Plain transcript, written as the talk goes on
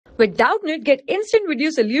With Doubtnut, get instant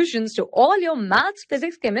video solutions to all your maths,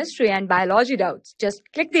 physics, chemistry, and biology doubts. Just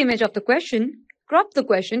click the image of the question, crop the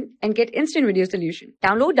question, and get instant video solution.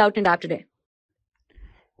 Download Doubtnut app today.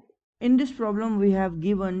 In this problem, we have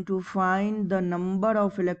given to find the number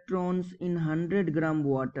of electrons in 100 gram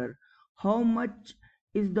water. How much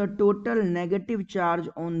is the total negative charge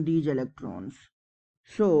on these electrons?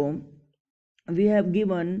 So, we have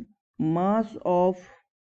given mass of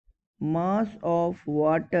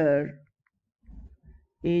water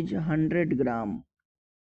is 100 gram.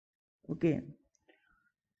 Okay.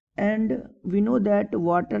 And we know that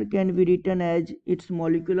water can be written as its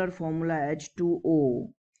molecular formula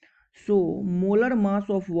H2O. So molar mass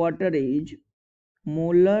of water is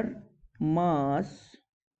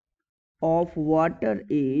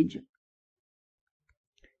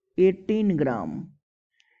 18 gram.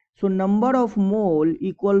 So number of mole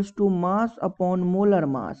equals to mass upon molar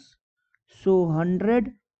mass. So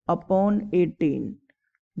 100 upon 18.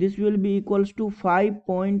 This will be equals to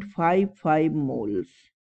 5.55 moles.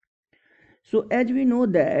 So as we know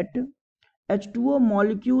that H2O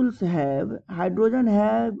molecules have hydrogen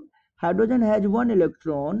has 1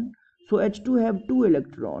 electron, so H2 have 2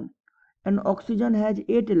 electron, and oxygen has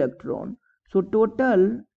 8 electron. So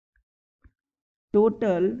total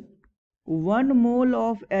 1 mole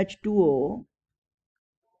of H2O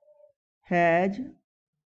has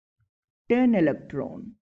 10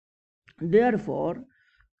 electron. Therefore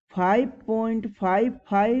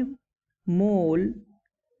 5.55 mole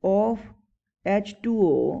of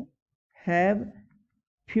H2O have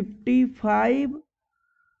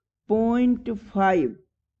 55.5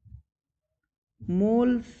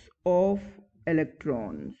 moles of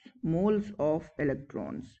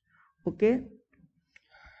electrons. Okay,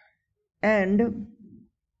 and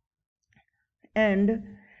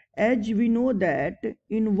as we know that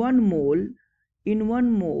in one mole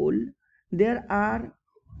there are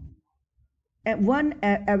one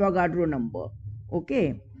Avogadro number.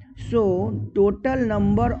 Okay, so total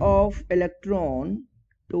number of electron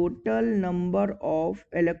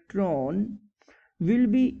will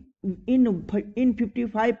be in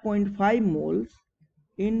 55.5 moles,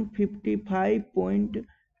 in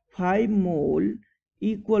 55.5 mole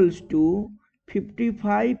equals to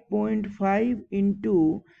 55.5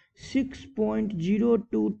 into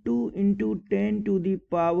 6.022 into 10 to the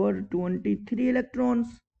power 23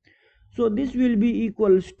 electrons. So this will be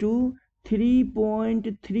equals to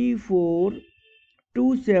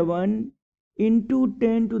 3.3427 into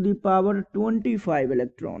 10 to the power 25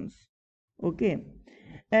 electrons. Okay,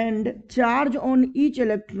 and charge on each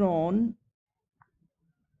electron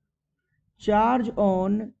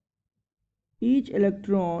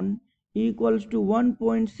equals to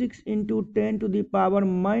 1.6 into 10 to the power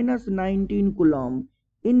minus 19 coulomb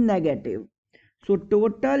in negative. So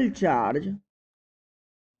total charge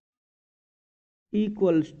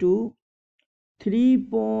equals to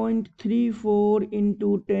 3.34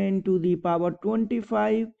 into 10 to the power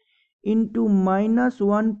 25 into minus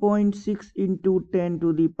 1.6 into 10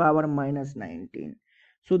 to the power minus 19.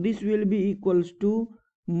 So this will be equals to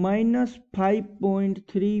minus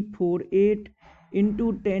 5.348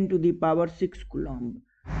 into 10 to the power 6 coulomb.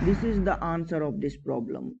 This is the answer of this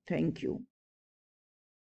problem. Thank you.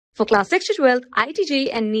 For class 6 to 12, IIT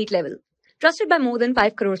JEE and NEET level. Trusted by more than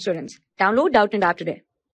 5 crore students. Download Doubtnut app today.